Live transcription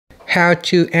how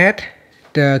to add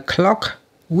the clock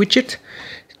widget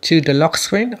to the lock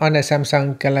screen on the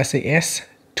Samsung Galaxy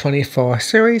S24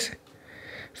 series.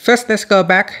 First, let's go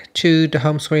back to the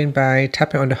home screen by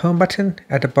tapping on the home button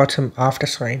at the bottom of the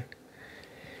screen.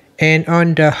 And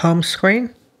on the home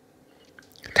screen,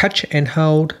 touch and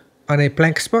hold on a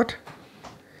blank spot.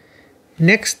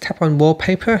 Next, tap on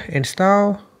Wallpaper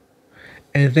Install,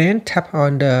 and then tap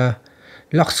on the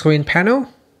lock screen panel.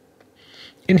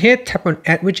 In here, tap on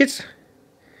Add Widgets,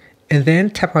 and then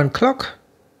tap on Clock.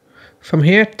 From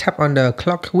here, tap on the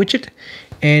Clock widget,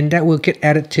 and that will get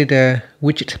added to the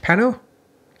widget panel.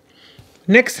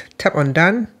 Next, tap on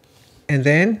Done, and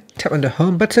then tap on the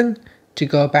Home button to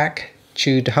go back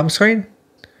to the home screen.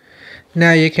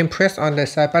 Now you can press on the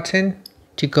side button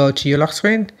to go to your lock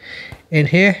screen, and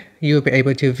here you'll be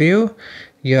able to view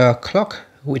your clock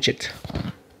widget.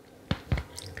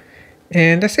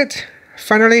 And that's it.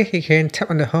 Finally, you can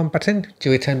tap on the home button to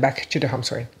return back to the home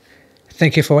screen.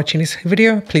 Thank you for watching this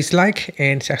video. Please like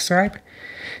and subscribe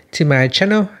to my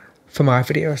channel for more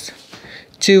videos.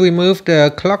 To remove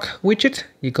the clock widget,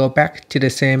 you go back to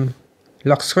the same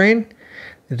lock screen,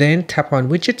 then tap on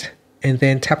Widget, and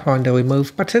then tap on the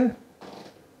Remove button,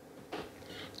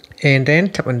 and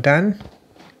then tap on Done,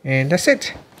 and that's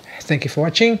it. Thank you for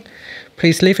watching.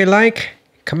 Please leave a like,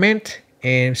 comment,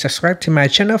 and subscribe to my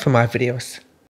channel for more videos.